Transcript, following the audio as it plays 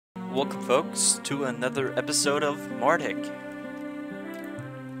Welcome, folks, to another episode of Mardek.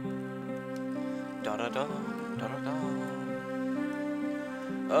 Da da da da da da.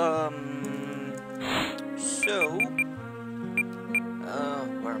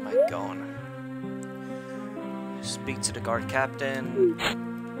 Where am I going? Speak to the guard captain.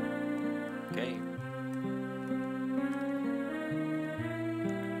 Okay.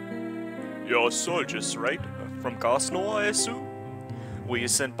 You're soldiers, right? From Gosnell, I assume? Were you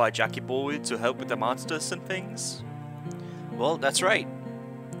sent by Jackie Boy to help with the monsters and things? Well, that's right.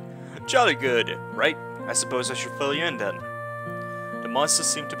 Jolly good, right? I suppose I should fill you in then. The monsters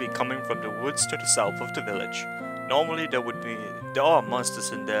seem to be coming from the woods to the south of the village. Normally there are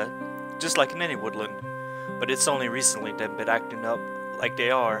monsters in there, just like in any woodland. But it's only recently they've been acting up like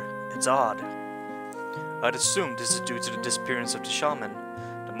they are. It's odd. I'd assume this is due to the disappearance of the shaman.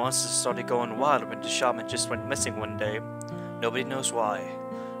 The monsters started going wild when the shaman just went missing one day. Nobody knows why,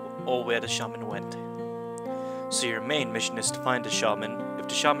 or where the shaman went. So your main mission is to find the shaman. If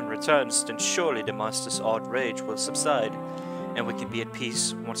the shaman returns, then surely the monster's odd rage will subside, and we can be at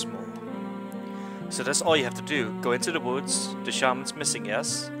peace once more. So that's all you have to do. Go into the woods. The shaman's missing,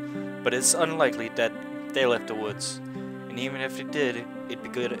 yes, but it's unlikely that they left the woods. And even if they did, it'd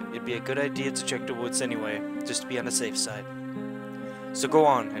be a good idea to check the woods anyway, just to be on the safe side. So go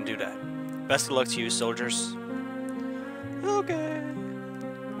on and do that. Best of luck to you, soldiers. Okay.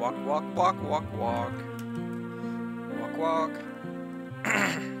 Walk, walk, walk, walk, walk. Walk, walk.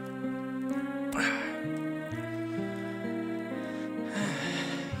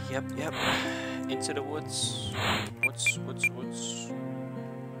 Yep. Into the woods. Woods.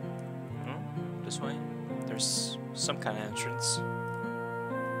 This way? There's some kind of entrance.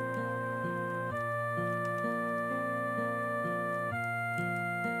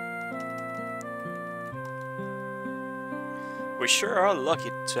 We sure are lucky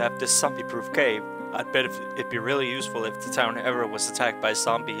to have this zombie-proof cave. I'd bet it'd be really useful if the town ever was attacked by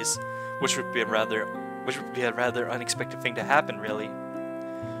zombies, which would be a rather unexpected thing to happen, really.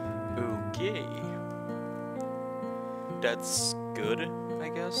 Okay, that's good, I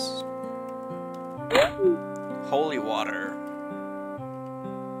guess. Holy water.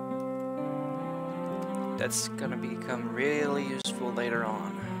 That's gonna become really useful later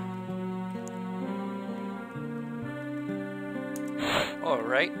on.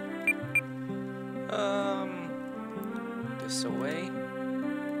 Alright. This away.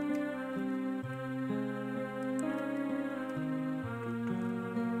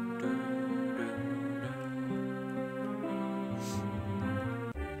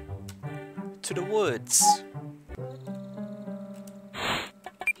 To the woods.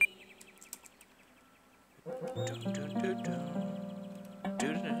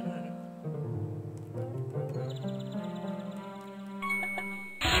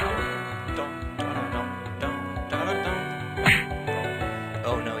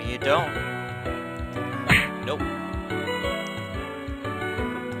 Oh no, you don't. Nope.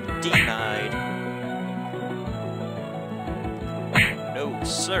 Denied. No,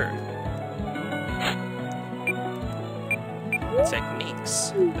 sir.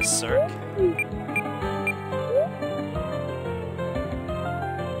 Techniques. Berserk.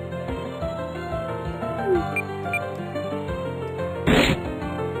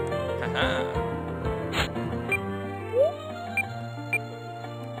 Haha.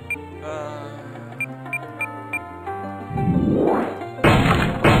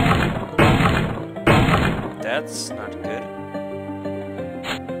 That's not good.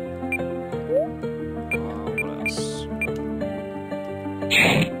 What else?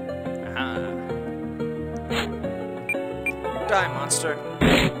 Aha. Die, monster.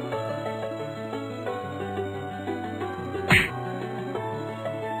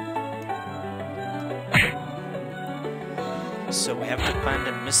 So we have to find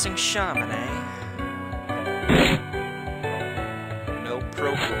a missing shaman, eh? No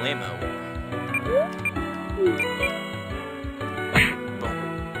problemo.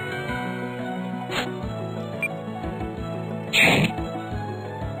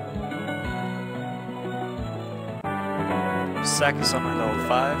 Sack is on my level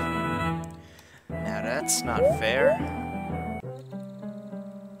 5. Now that's not fair.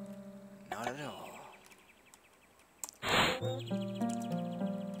 Not at all.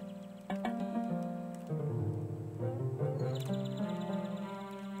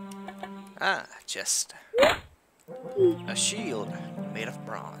 Ah, just a shield made of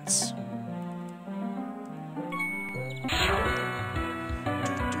bronze.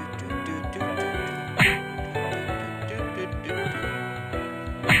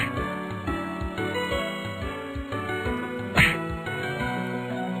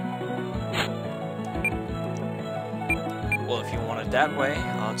 Well, if you want it that way,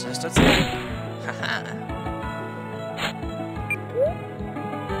 I'll just attack. Haha.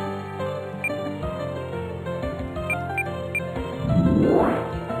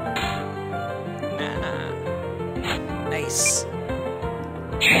 Nice.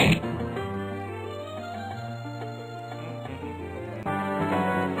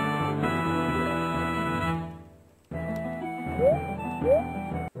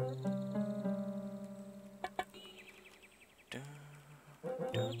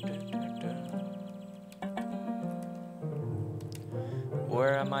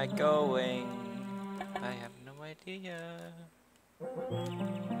 Where am I going? I have no idea.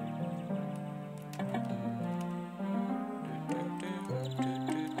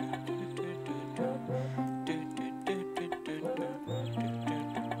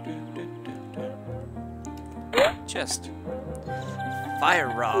 Chest. Fire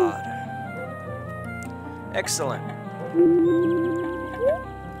rod. Excellent.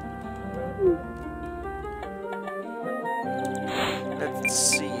 Let's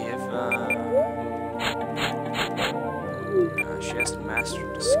see if she has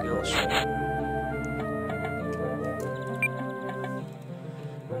mastered the skill.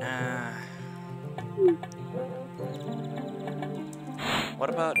 What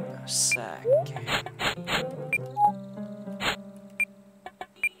about sack?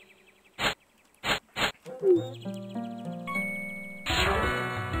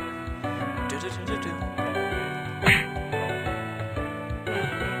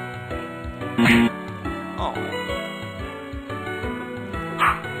 Oh.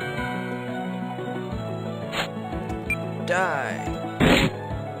 Die.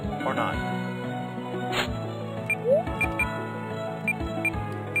 Or not.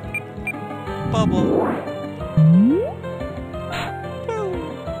 Bubble.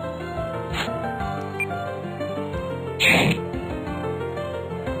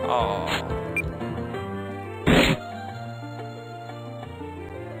 Oh.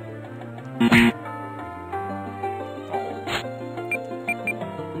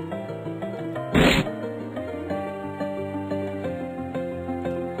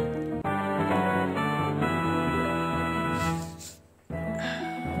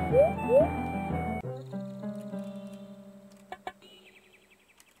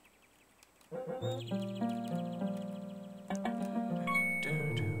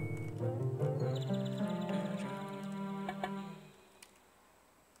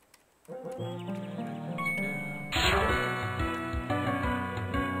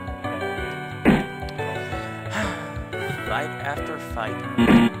 Fight after fight.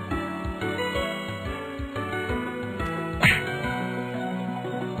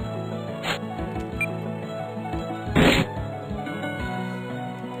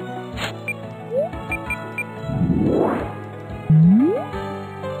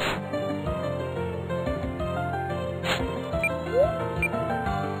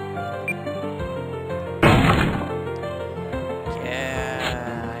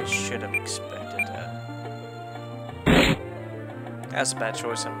 Yeah, I should have expected that. That's a bad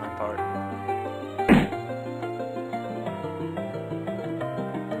choice on my part.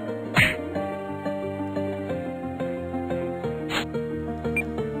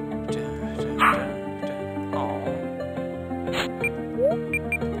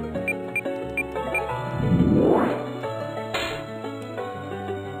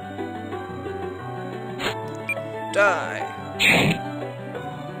 Die!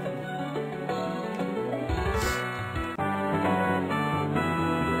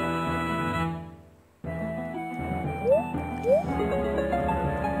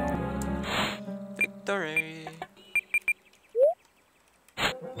 Victory!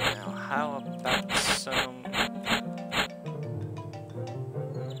 Now how about some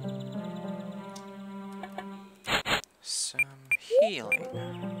healing?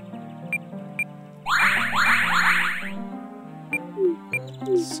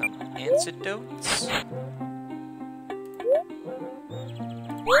 Some antidotes.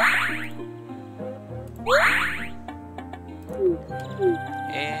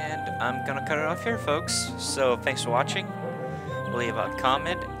 And I'm gonna cut it off here, folks. So thanks for watching. Leave a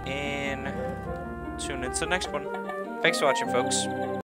comment and tune into the next one. Thanks for watching, folks.